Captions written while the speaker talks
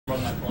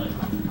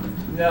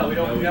No, we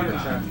don't. We never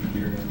track.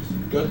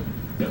 Good.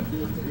 We're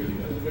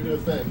gonna do a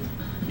thing.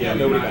 Yeah,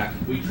 nobody we back.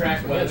 We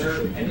track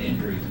weather and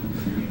injuries.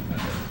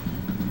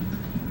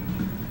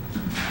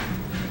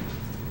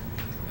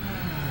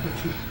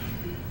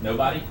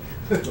 Nobody?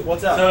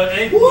 What's up? So at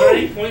any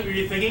point were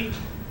you thinking,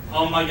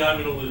 oh my god,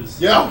 I'm going to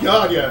lose? Yeah, oh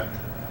god, yeah.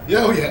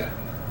 Yeah, oh yeah.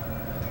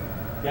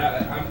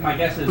 Yeah, my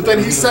guess is... But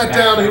then he sat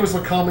down and he was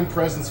a calming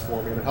presence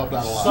for me and it helped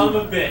out a lot. Son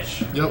of a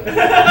bitch. Yep.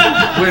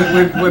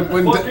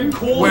 Fucking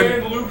cool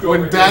hand Luke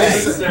when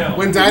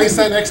Daddy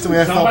sat next to me,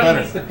 I felt Somebody better.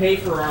 needs to pay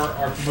for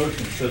our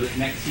promotion so that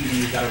next season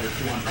we've got over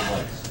 200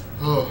 likes.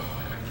 Oh.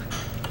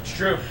 It's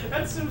true.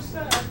 That's so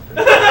sad.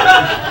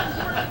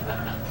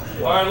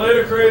 Alright,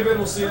 later, Craven.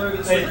 We'll see you later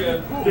this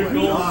weekend. Your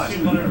goal is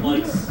 200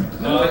 likes.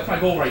 No, that's my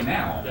goal right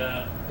now.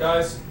 Yeah.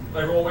 Guys,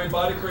 everyone wait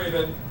bye to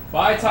Craven.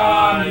 Bye,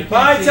 Tom. You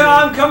Bye, can't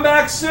Tom. Come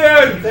back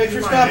soon. Thanks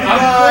for stopping I'm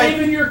by.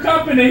 craving your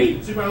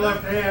company. See my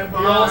left hand. He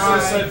also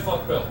said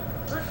fuck Bill.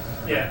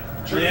 Yeah.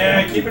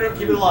 Yeah, keep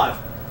it alive.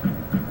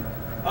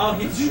 Oh,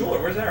 he's short.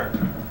 Where's Eric?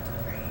 An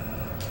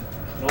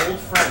old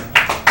friend.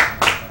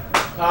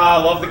 Ah,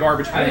 I love the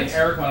garbage I think cans.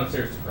 Eric went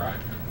upstairs to cry.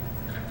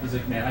 He's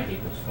like, man, I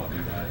hate those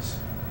fucking guys.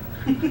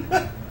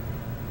 I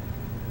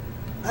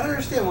don't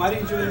understand. Why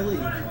did you join the league?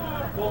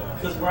 Well,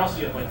 because we're also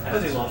getting like 10.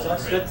 Because he loves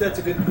us. That's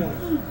a good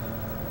point.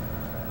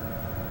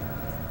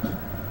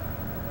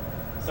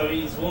 So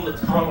he's willing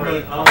to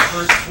tolerate Oh,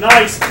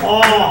 nice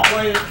ball.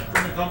 Play it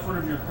from the comfort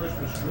of your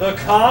Christmas tree. The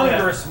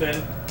congressman.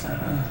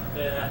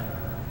 Yeah.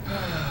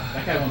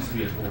 That guy wants to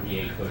be a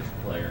 48 coach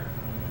player.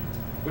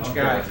 Which I'm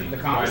guy? crazy. The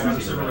Wide congressman?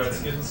 receiver The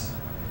Redskins. Redskins.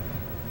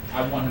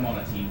 I want him on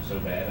a team so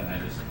bad, and I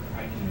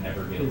can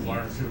never get a team.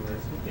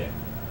 Yeah.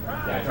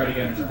 Yeah, I tried to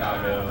get him in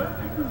Chicago.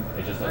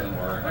 It just doesn't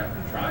work.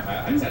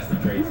 I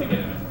tested trades to get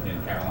him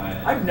in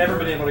Carolina. I've never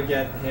been able to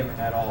get him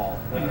at all.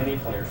 Like any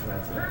players from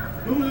that team.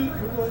 Who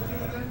was you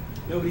again?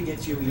 Nobody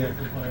gets you yet.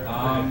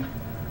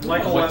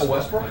 Michael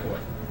Westbrook.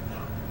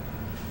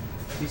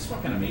 He's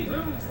fucking amazing.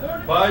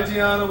 Bye,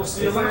 Deanna. We'll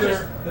see you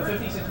later. The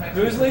 56 max.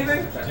 Who's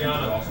leaving?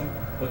 Deanna. Awesome.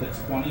 But the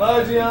 20.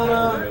 Bye,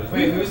 Deanna.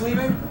 Wait, who's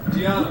leaving?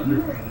 Deanna.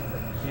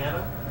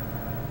 Deanna.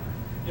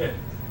 Yeah.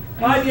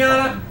 Bye,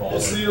 Deanna. We'll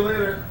see you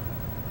later.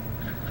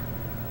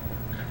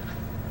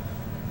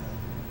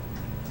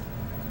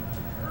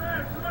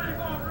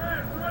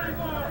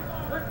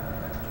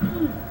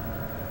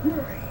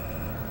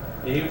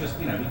 Yeah, he would just,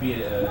 he'd be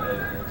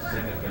a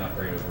significant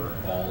upgrade over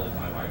all of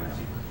my wide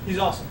receivers. He's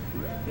awesome.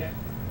 Yeah.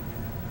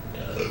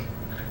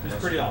 He's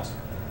pretty awesome.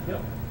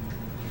 Yep.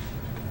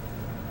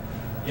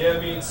 Yeah, I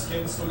mean,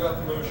 Skins still got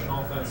the motion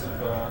offensive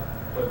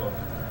playbook.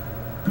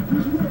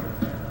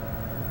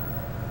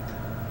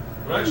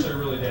 But actually a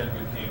really damn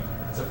good team,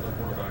 except for the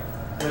quarterback.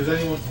 Has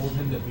anyone told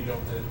him that we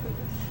don't did?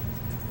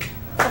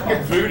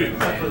 Fucking voodoo,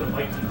 Except for the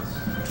man. Vikings.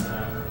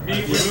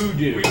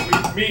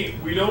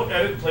 We don't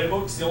edit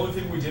playbooks. The only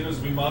thing we did is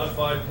we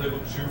modified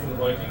playbook 2 for the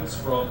Vikings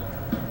from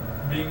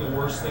being the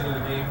worst thing in the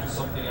game to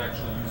something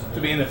actually usable.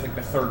 To being the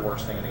third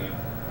worst thing in the game.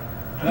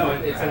 No,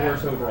 it's the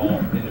worst overall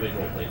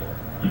individual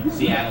playbook.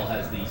 Seattle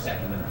has the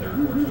second and third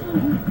worst overall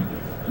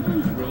individual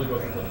playbook. Really go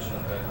for those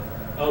not bad.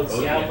 Oh,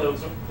 Seattle, yeah.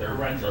 those They're are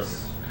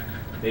horrendous.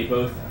 They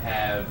both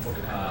have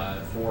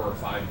 4 or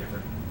 5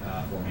 different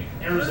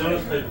formations.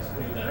 Arizona's playbook is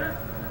way better.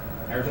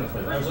 Arizona's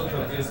playbook.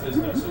 Arizona is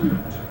Minnesota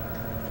too.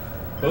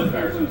 Both of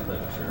Arizona's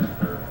playbooks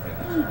are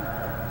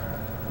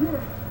fantastic.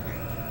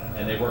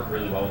 And they work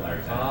really well with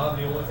Arizona.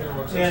 The only thing that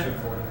works Yeah. good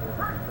for it.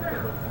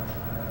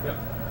 Yep.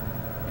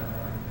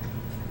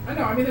 I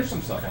know, I mean, there's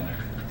some stuff on there.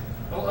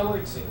 I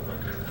like seeing the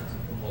record.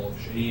 The Hall of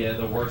Shame.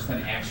 The worst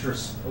and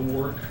extras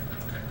award.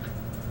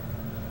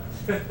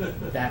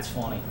 That's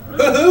funny.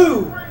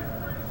 Woohoo!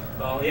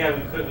 Well, yeah,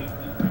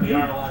 we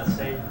aren't allowed to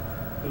say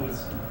who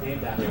was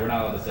named after. Yeah, we're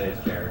not allowed to say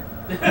it's Jared.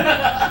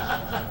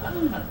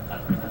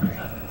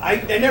 I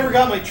never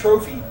got my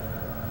trophy.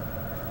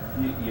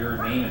 Your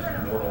name is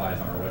immortalized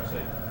on our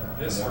website.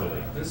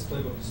 Immortally. This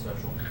playbook is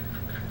special.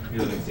 You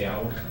live in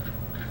Seattle?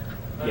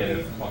 I Yeah, mean,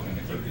 they're fucking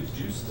you atrocious. could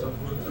do stuff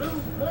with it.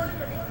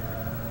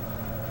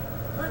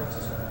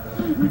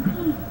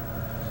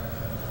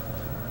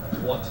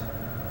 What?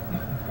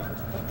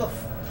 What the f...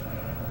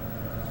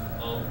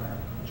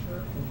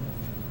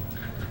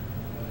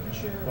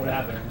 What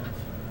happened?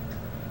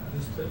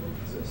 This playbook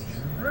exists.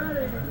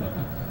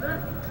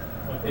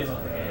 It's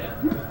bad.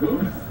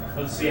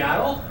 From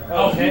Seattle?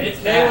 Oh, it's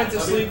Kay bad. went to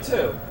sleep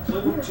too.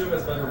 Playbook 2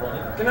 has better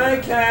running. Good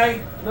night,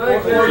 Kay. Good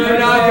night, Kay. Or you're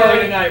not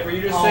going tonight. Were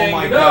you just Oh saying?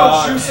 my No,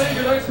 God. she was saying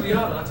goodnight to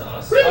Deanna, not to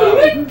us.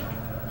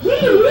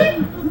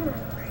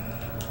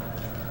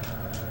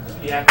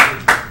 Yeah,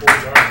 because the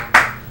boys are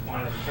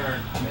wanting to turn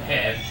on the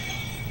head.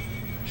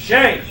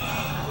 Shane.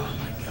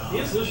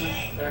 He's losing.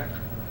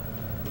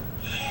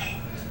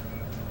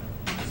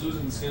 He's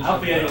losing the skins. I don't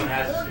think anyone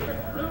has to.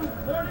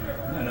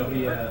 No, nobody,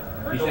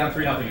 he's down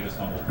 3-0, he just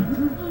fumbled.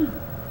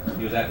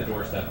 He was at the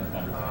doorstep and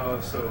fumbled. Oh,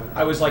 so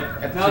I was like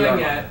at the nothing 2-yard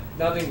yet.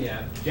 Nothing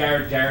yet.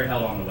 Jared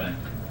held on to win.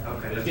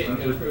 Okay.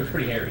 It was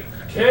pretty hairy.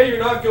 Kay, you're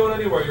not going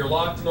anywhere. You're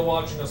locked into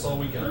watching us all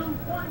weekend.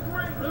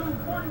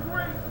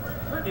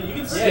 Yeah, you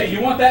can see. Yeah, if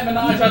you want that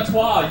menage a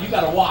trois, you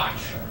gotta watch.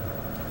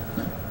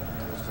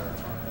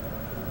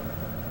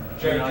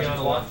 Jared, you on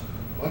the left?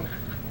 What?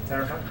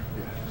 Terrifying.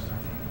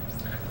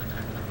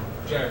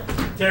 Jared.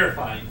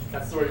 Terrifying.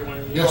 That's the word you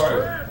want to use. Yes,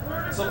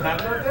 Alright. Something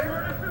happened out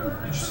there?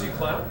 Did you see a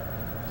clown?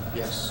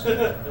 Yes.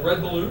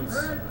 Red balloons?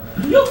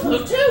 You'll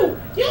float too!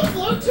 You'll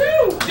float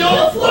too!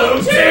 You'll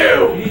float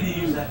too! You need to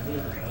use that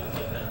thing.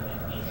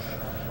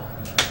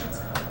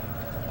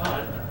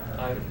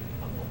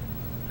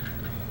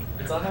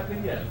 It's not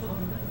happening yet. I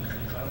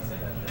don't say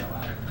that shit out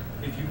loud.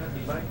 If you have the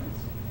Vikings.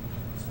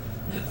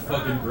 It's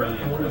fucking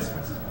brilliant.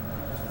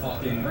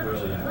 Fucking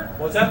brilliant.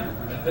 What's that?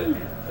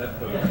 That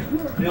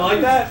pose. You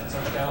like that?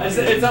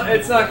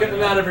 It's not gonna,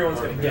 not everyone's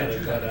gonna get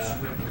it, but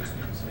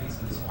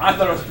I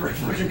thought it was pretty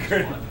fucking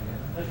great. And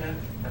Okay.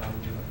 I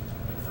would do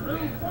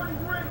it for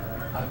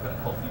I've got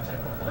healthy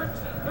Tecmo players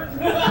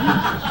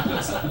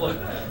now. Something like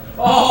that.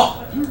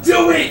 Oh!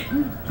 Do it!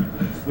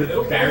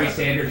 With Barry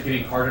Sanders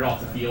getting carted off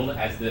the field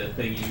as the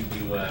thing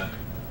you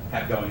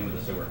have going with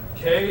the sewer.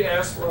 Kay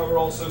asked why we're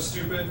all so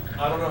stupid.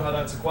 I don't know how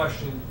that's a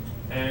question.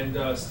 And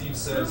Steve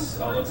says,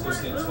 let's go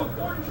skate this fuck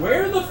dog.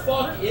 Where the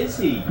fuck is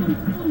he?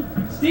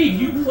 Steve,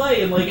 you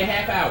play in like a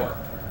half hour.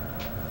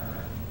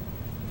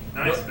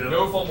 Nice, Bill.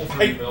 No fumble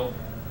for you, Bill.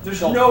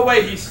 There's no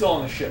way he's still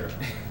on the shitter.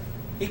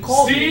 He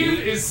called Steve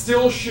me. is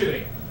still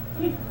shitting.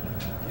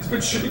 He's been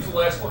shitting for the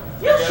last fucking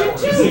 3 You'll hours. shit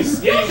too!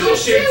 You'll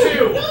shit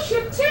too! You'll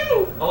shit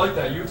too! I like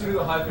that. You have to do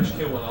the high pitch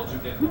kill one. I'll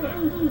just get it back.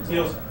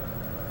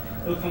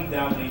 He'll come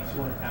down weighing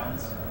 200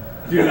 pounds.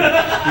 Dude,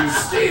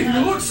 Steve, you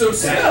look so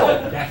still.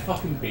 that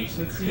fucking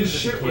basement scene His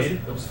with shit the was,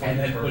 kid, it was and fucking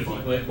then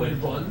terrifying. When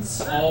he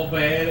runs. all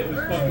bad, it was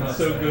fucking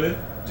so good.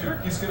 Dude,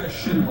 he's gonna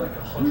shit like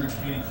 100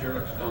 Katie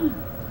Couric done.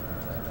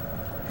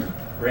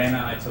 Brandon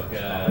and I took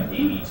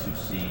Amy to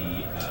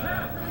see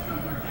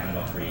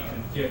Annabelle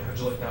Creation. Yeah, how'd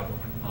you like that one?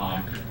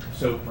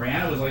 So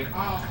Brianna was like,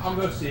 oh, I'll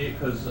go see it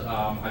because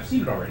I've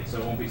seen it already, so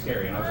it won't be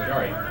scary. And I was like, all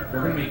right,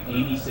 we're going to make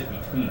Amy sit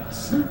between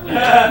us.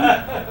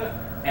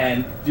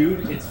 And,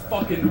 dude, it's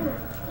fucking...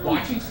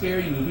 Watching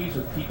scary movies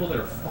with people that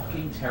are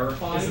fucking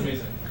terrified... It's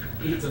amazing.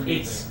 It's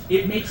amazing.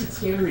 It makes it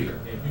scarier.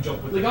 Yeah, you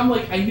jump with Like, it. I'm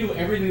like, I knew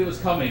everything that was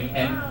coming,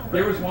 and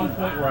there was one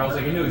point where I was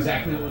like, I knew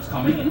exactly what was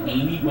coming, and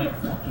Amy went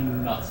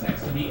fucking nuts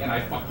next to me, and I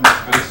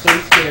was so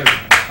scared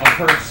of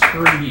her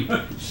screaming.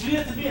 She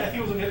didn't have to be. I think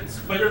it was like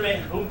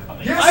Spider-Man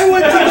Homecoming. Yes, I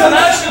went to that was the- an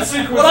action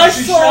sequence When I and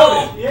she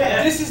saw, shouted.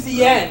 Yeah. this is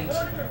the end.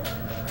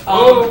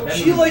 Oh, that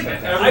She movie's like,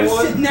 fantastic. I was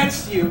sitting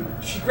next to you.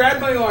 She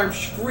grabbed my arm,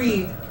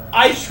 screamed.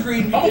 I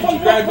screamed because she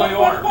grabbed my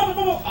arm.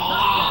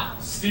 Ah!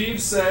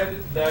 Steve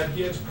said that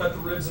he had to cut the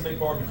ribs and make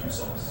barbecue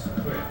sauce.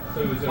 Okay,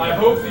 so it was I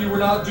hope that you were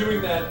not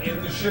doing that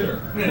in the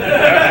shitter.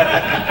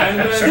 And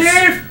then,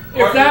 Steve,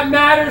 if Are- that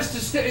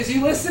matters to is he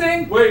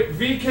listening? Wait,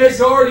 VK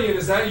Guardian,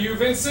 is that you,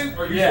 Vincent?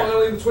 Are you Yeah.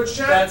 finally in the Twitch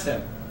chat? That's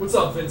him. What's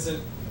up,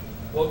 Vincent?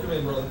 Welcome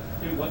in, brother.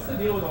 Dude, what's the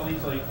deal with all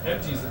these like?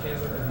 Empties, the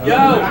cans are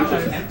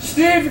Yo,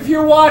 Steve, if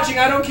you're watching,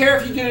 I don't care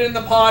if you did it in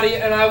the potty,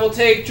 and I will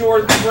take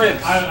Jordan's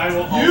ribs. I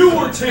will. You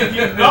were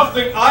taking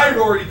nothing. I've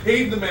already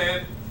paid the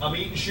man. I'm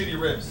eating shitty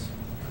ribs.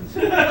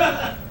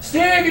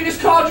 Steve, you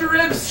just called your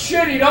ribs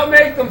shitty. Don't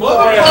make them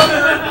for you.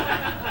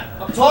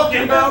 Motherfucker! I'm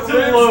talking about Too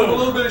ribs low. with a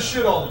little bit of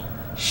shit on them.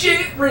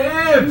 Shit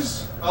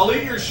ribs! I'll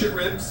eat your shit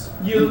ribs.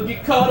 You'll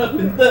get caught up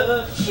in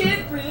the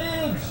shit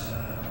ribs!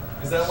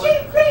 Is that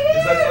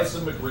like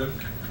some McRib?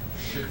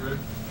 Shit rib?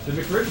 The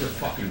McRibs are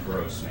fucking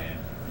gross, man.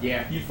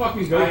 Yeah. You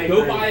fucking I go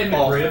agree. buy a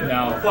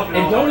McRib Fucking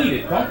and awful. don't eat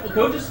it.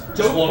 Don't just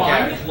look buy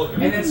at it it, look at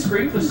and it. then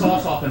scrape the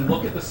sauce off and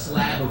look at the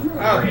slab of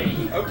gray.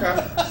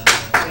 Okay.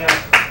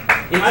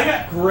 Yeah. It's I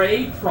got-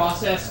 gray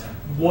processed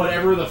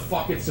whatever the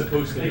fuck it's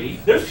supposed to be.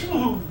 There's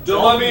people who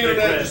Don't let me make into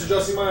that. ribs. Just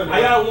adjusting my own.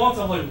 I got it once.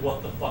 I'm like,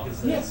 what the fuck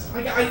is this?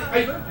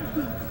 Yes,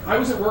 I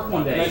was at work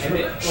one day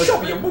and Show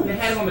me your moves. they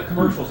had it on the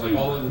commercials, like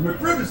all the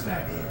McRib is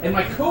back. And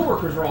my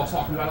coworkers were all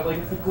talking about it like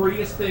it's the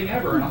greatest thing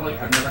ever. And I'm like,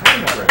 I've never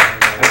had a McRib.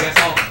 I guess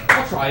I'll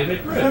try a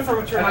McRib. From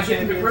a And I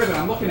get the McRib and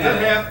I'm looking Is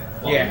that at it.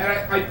 half?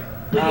 Yeah. And it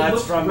it's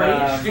looked from, great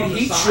dude, from the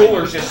Heat side.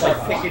 Schuler's just like I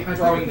picking, picked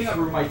throwing everything up,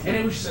 through my and it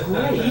teeth. was just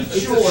great. Heat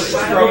It's Schuler's just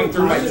just throwing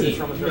through my great. teeth.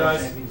 You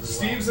guys,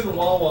 Steve's in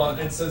Wawa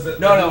and says that.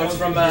 No, everyone it's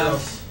from, can hear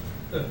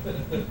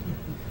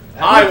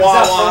Hi, us. Wawa.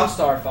 It's not from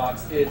Star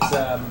Fox. It's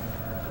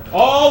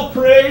All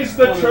praise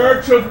the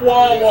Church of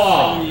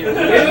Wawa. In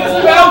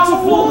its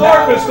bountiful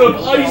harvest of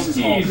iced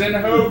teas and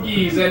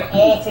hoagies and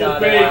awful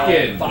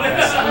bacon.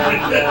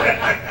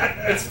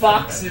 It's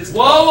Fox's.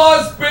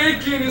 Wawa's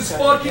bacon is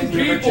fucking in the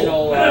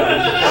people.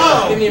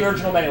 original, in the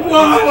original menu.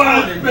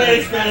 Wawa's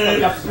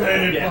bacon.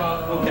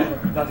 Yeah. Okay.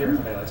 Not the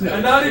original menu.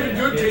 And not even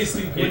good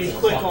tasting When you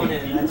people. click on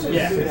it, that's just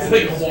Yeah, It's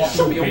like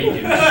walking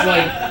bacon. It's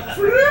like,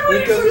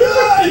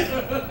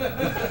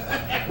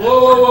 Whoa,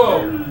 whoa,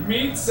 whoa.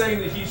 Me saying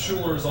that Heath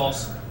Schuler is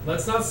awesome.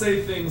 Let's not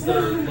say things that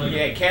are like.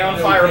 Yeah, can't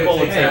fire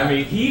bullets at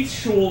me. Heath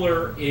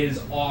Schuler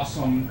is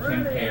awesome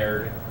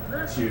compared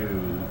to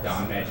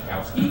Don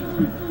Majkowski,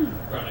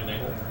 Brownie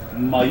Nickel.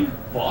 Mike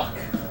Buck.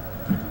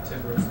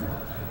 Tim Rosen.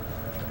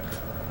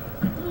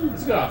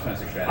 It's a good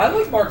offensive I strategy.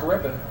 like Mark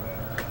Rippon.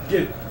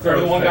 Throw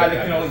to the one guy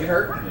that can only get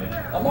hurt.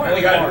 Yeah. I'm The only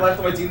already guy marked. left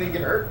on my team that can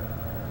get hurt.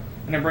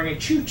 And then bring in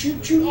choo.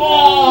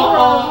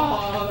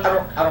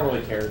 Oh! I don't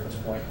really care at this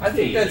point. I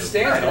think Yeah, that you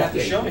Stan's do. gonna have to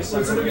Yeah, show you me do.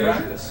 something What's in it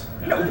practice.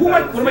 No,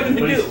 what am I going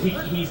to But do?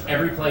 he's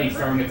every play he's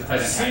throwing at the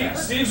tight end.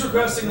 Steve's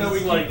requesting that we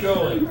keep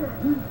going.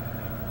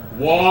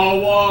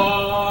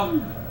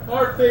 Wawa!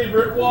 Our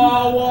favorite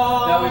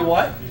Wawa! Now we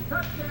what?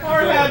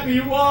 Our happy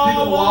Wawa!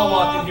 People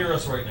Wawa can hear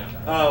us right now.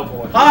 Oh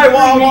boy. Hi,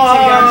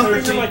 Wawa!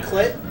 Finger my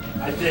clit?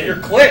 I did. Your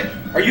clip.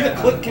 Are you the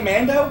clip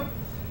commando?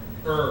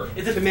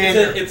 It's a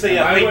Commander. It's a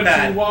I weight went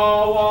pad. to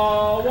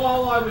Wawa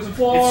while I was in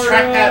Florida. Its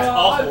trackpad's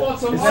awful. I bought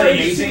some Isn't that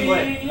icy, amazing? I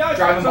bought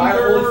Driving some by a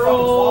really fucking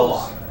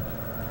girls.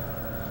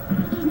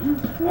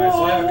 Wawa. Alright,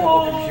 so I have a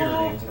couple computer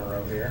games in a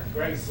row here.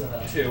 Greg's, 2.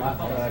 I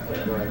play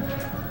Greg.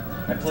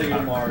 I play you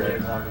tomorrow at 8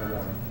 o'clock in the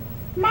morning.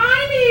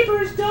 My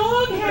neighbor's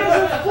dog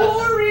has a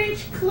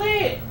 4-inch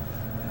clit.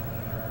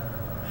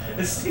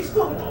 Is Steve's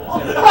going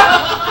along?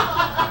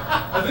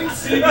 I think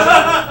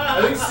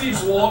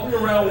Steve's walking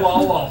around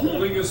Wawa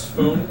holding his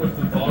phone with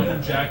the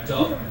volume jacked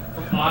up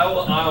from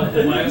aisle to aisle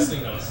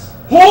blasting us.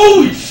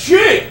 Holy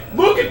shit!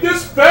 Look at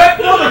this fat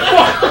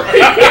motherfucker!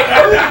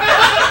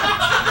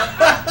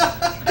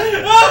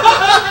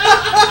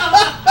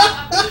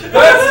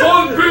 That's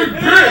one big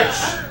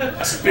bitch!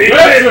 That's a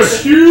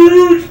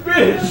huge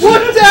bitch!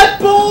 What's that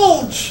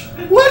bulge?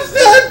 What's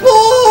that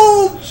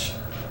bulge?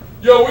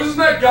 Yo, isn't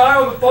that guy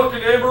on the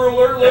fucking Amber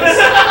Alert list?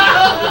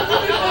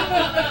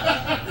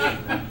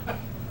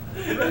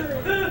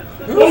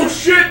 Oh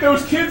shit!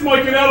 Those kids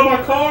might get out of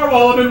my car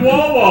while I'm in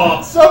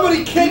Wawa!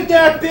 Somebody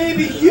kidnapped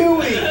baby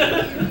Huey.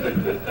 I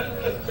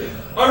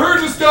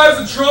heard this guy's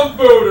a Trump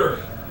voter.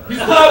 He's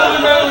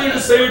probably mentally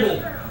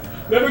disabled.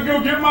 Let me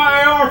go get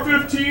my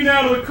AR-15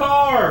 out of the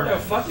car! Yo,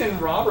 fucking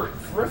Robert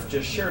Thrift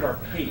just shared our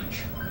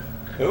page.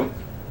 Who?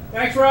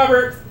 Thanks,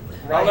 Robert!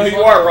 I don't know who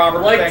you are,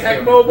 Robert. Like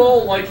Thank you.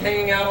 Tecmo, like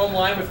hanging out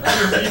online with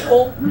other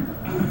people?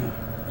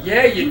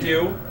 Yeah, you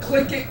do.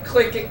 Click it,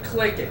 click it,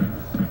 click it.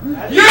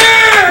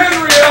 Yeah,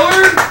 Henry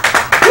Ellard!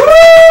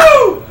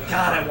 Woo!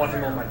 God, I want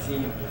him on my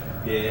team.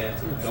 Yeah.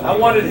 I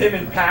wanted him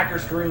in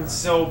Packers green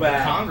so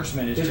bad.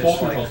 Congressman is His just ball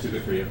like... control's too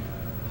good for you.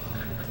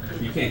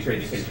 You can't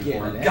trade these things for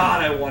him.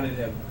 God, I wanted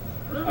him.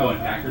 Oh, and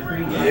Packers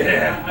green?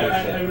 Yeah.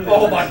 I really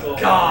Oh want my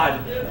this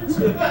God.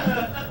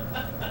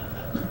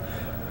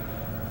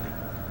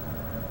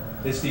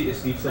 Is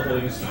Steve still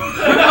holding his phone?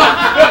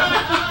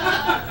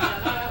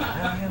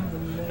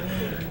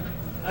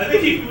 I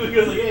think he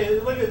goes like, hey,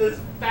 look at this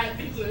fat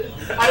piece of it.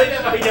 I think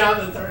that might down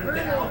and turn it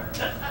down.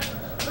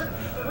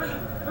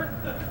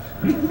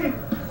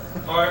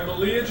 Alright,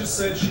 Malia just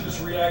said she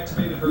just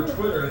reactivated her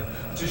Twitter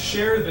to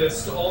share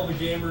this to all the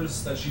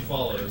gamers that she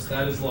follows.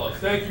 That is love.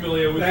 Thank you,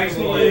 Malia. Thanks,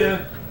 feel the Malia.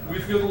 love. We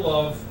feel the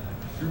love.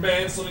 Your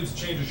man still needs to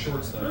change his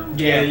shorts, though.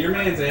 Yeah, your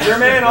man's ass. Your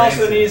man smells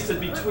also rancid. needs to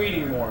be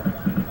tweeting more.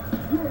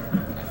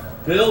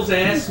 Bill's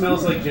ass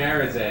smells like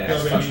Jared's ass. Go,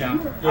 baby.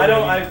 touchdown. I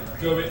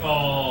don't- Go, baby.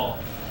 Oh.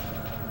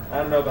 I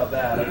don't know about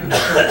that.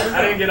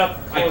 I didn't get up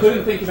I close.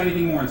 couldn't think of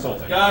anything more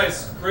insulting.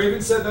 Guys,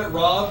 Craven said that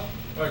Rob...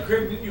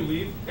 Craven, didn't you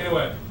leave?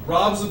 Anyway,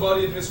 Rob's a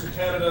buddy of History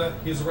Canada.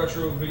 He has a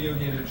retro video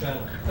gaming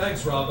channel.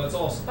 Thanks, Rob. That's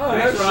awesome. Oh,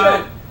 Thanks, no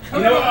Rob. shit. You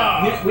know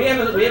what? We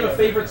have a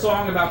favorite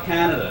song about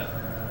Canada.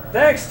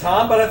 Thanks,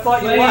 Tom, but I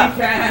thought you Blame left.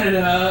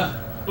 Canada.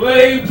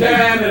 Blame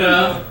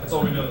Canada. That's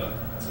all we know, though.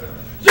 That's it.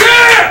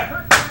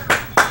 Yeah!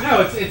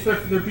 No, it's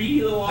their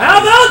beady little.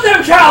 How about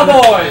them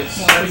Cowboys?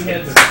 Flopping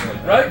heads.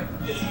 Right?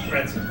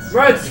 Redskins.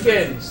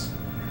 Redskins.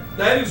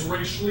 That is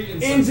racially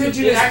insensitive.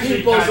 Indigenous actually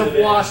peoples kind of of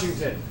is.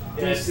 Washington,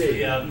 Yeah, it's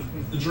D.C.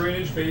 The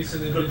drainage basin,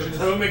 the indigenous...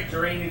 Potomac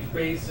Drainage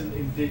Basin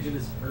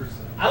indigenous person.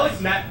 I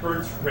like Matt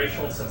Burns'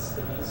 racial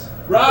sensitivities.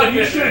 Rob,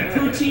 you should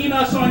poutine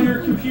us on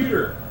your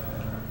computer.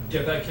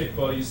 Get that kick,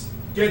 buddies.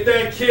 Get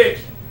that kick!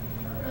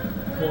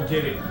 Won't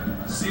get it.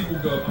 Steve will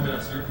go. I mean,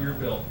 that's your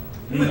bill.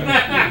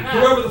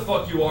 Whoever the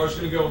fuck you are is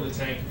going to go in the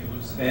tank if you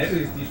lose. Man,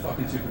 these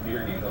fucking two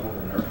computer games, I'm a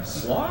little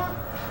nervous. What?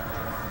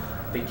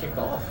 They kicked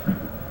off.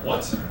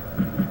 What?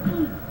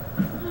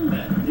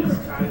 That is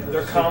kind of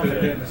They're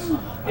confident.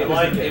 I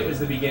like it. It was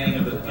the beginning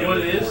of the You know what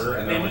it is? quarter,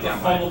 and They they're only put the down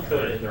fumble by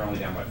code in. they're only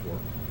down by 4.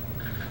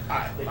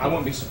 I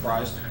wouldn't be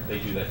surprised. They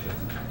do that shit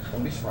sometimes.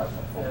 Wouldn't be surprised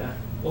by the Yeah.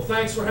 Well,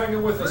 thanks for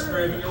hanging with us,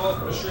 Craven. You're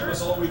welcome to stream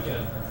us all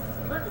weekend.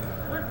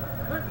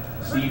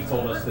 Steve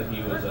told us that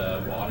he was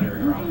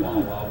wandering around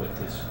Wawa with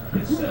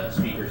his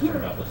speakers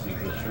turned up listening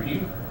to the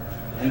stream.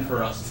 And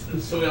for us,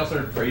 so we all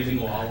started praising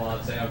Wawa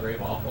and saying how great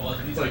Wawa was.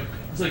 And he's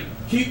like,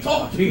 keep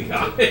talking,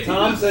 guys.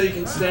 Tom said he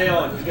can stay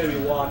on. He's going to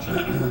be watching.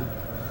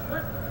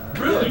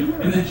 Really?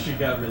 And then she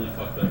got really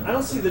fucked up. I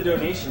don't see the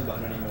donation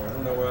button anymore. I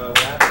don't know where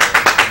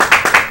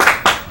that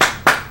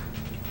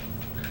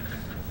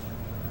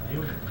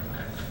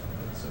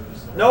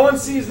is. No one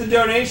sees the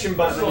donation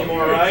button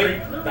anymore,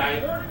 right?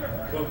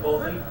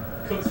 Over.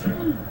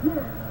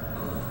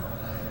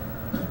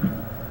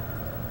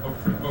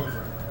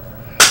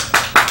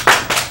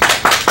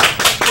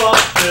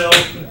 Fuck, Bill.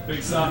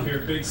 Big stop here.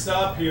 Big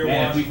stop here,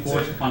 Man, if we Washington.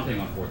 forced punting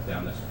on 4th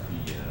down, this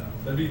would be...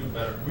 That'd be even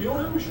better. We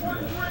don't know we should do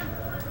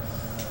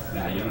that.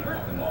 Nah, you don't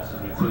fucking losses.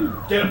 We see.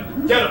 Get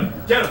him! Get him!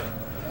 Get him!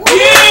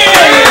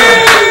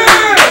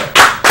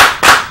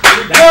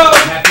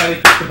 That's how they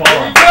kick the ball Here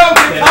we off. go!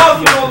 Get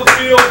confident on the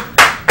field!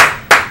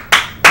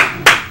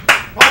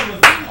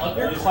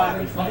 You're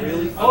clapping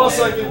really fast. Hold on a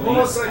second, hold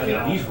on a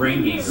second. These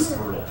rain games are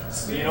brutal.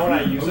 You know when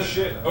I use Oh it?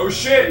 shit! Oh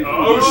shit!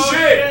 Oh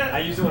shit! I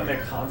use it when I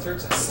make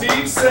concerts.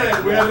 Steve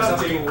said we have an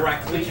Something update.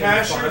 directly The in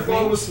cashier front of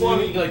thought me. it was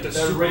funny. Like the that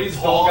super raised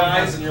tall dog guys,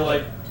 has- and you're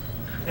like,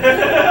 you're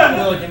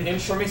like an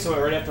inch from me. So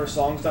right after a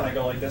song's done, I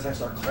go like this. I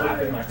start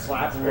clapping my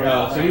clap.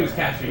 And So he was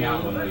cashing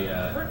out when we.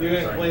 You're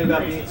gonna complain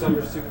about being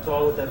somewhere super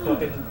tall with that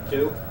fucking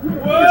do?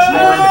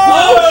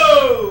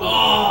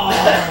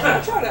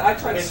 I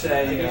try to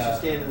say. I guess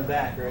you stand in the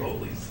back, right?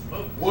 Holy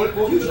smoke. What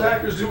can the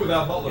Packers do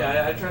without Butler?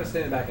 Yeah, I try to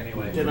stay in the back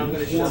anyway. Then I'm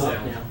gonna shut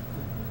up now.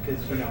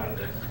 Because you know.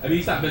 I mean,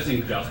 he's not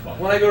missing just Buck.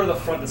 When I go to the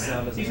front, the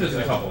sound doesn't. He's missing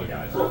a couple of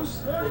guys.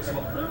 Brooks.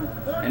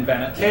 And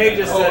Bennett. Kay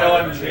just said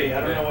Oh, OMG. I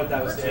don't know what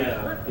that was to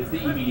though. It's the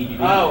EBDBD.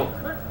 Oh,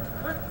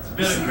 It's a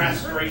bit of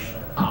castration.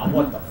 Ah,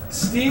 what the f?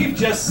 Steve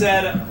just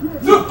said.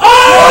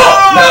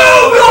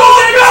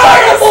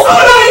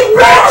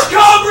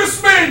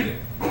 Congressman!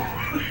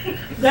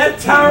 That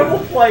terrible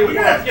play. We're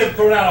gonna have to get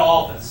thrown out of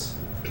office.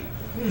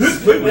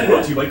 This play was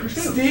brought to you by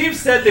Cristiano. Steve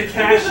said the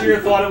cashier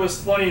thought it was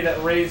funny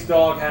that Ray's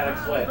dog had a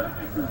clip.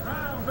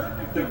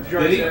 Did you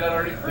already say that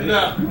already?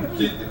 No.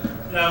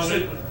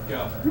 No,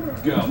 Go.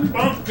 Go.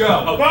 Go.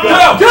 Go.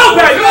 Go,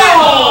 baby!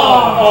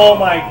 Oh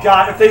my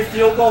god, if they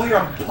field goal here,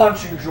 I'm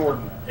punching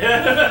Jordan.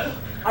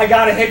 I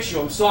gotta hit you,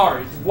 I'm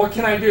sorry. What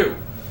can I do?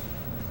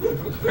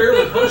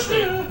 Barely pushed me.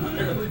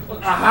 Barely pushed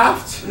me. I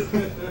have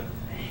to.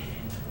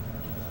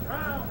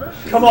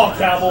 Come on,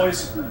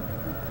 Cowboys.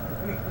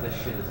 This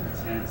shit is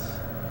intense.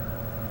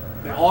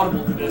 They're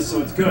audible to this,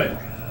 so it's good.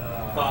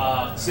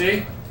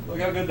 See? Look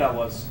how good that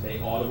was. They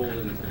audible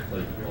into the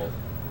play control.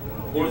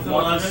 Fourth and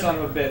Lucky 11. son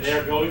of a bitch.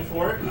 They're going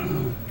for it.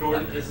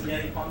 Jordan isn't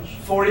getting punched.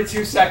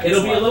 42 seconds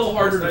It'll be a left. little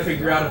harder to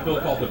figure out if Bill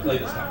called the play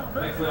this time.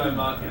 Thankfully, I'm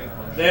not getting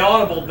punched. They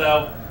audibled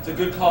though. It's a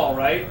good call,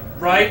 right?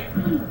 Right?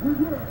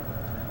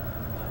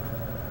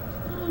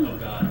 Oh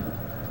god.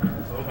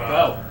 Oh god.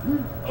 Go.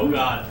 Oh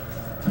god.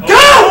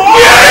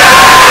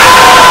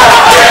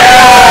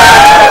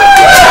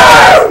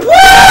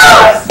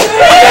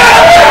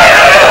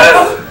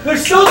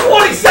 There's still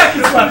 20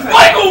 seconds left.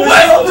 Michael There's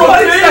Westbrook, still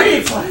 20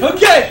 baby! seconds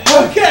left.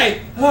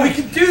 Okay. We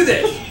can do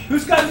this.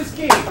 Who's got this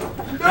game?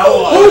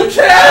 Who cares?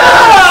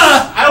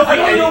 I I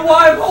don't know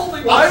why I'm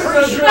holding this. I'm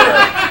pretty sure.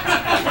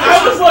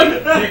 I was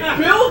like,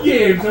 Bill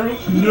games.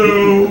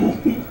 No.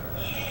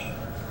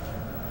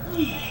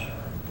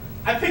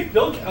 I picked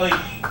Bill. Like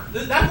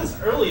that was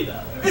early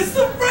though. It's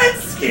the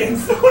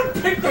Redskins. No one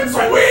picked the It's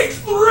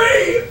Redskins. week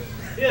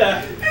 3!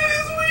 Yeah. It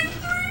is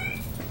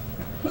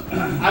week 3.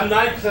 I'm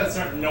 90%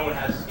 certain no one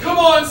has. Come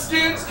on,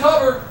 Skins,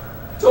 cover!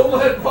 Don't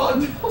let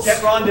Rondell.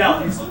 Get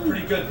Rondell. He's looked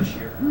pretty good this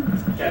year.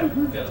 Get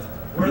him. Get it.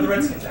 Where are the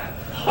Redskins at?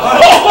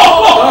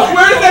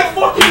 Where did that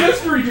fucking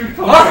mystery dude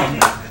come from?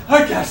 All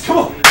right, guys, come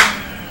on.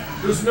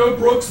 There's no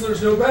Brooks and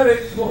there's no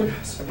Bennett. Come on,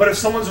 guys. But if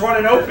someone's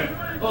running open,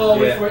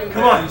 Oh, Yeah. we're fighting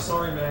Come on. Maggie.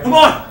 Sorry, man. come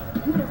on.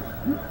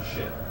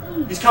 Shit.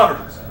 He's covered.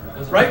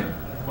 Doesn't Right? matter.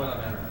 Might not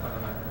matter. Might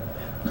not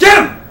matter. Get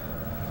him.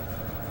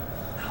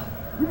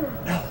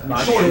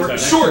 Not Short.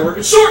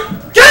 Short.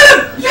 Short. Get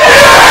him.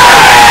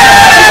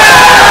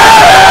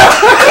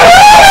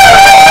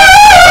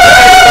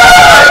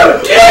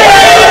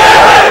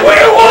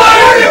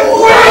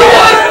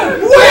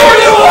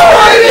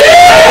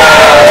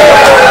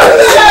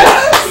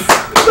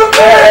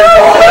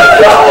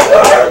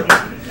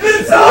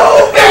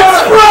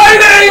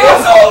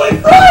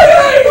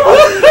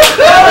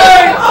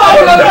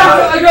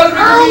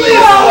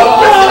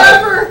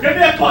 Give me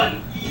that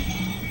button.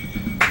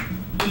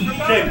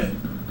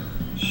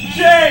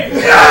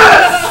 James.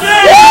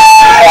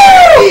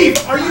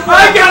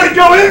 I gotta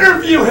go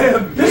interview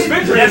him! This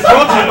victory is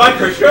brought to you by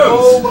Chris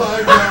Jones. Oh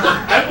my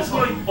god. I was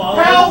going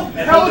follow. How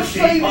and hold the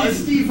shake excited button.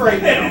 is Steve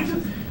right now?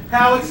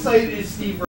 How excited is Steve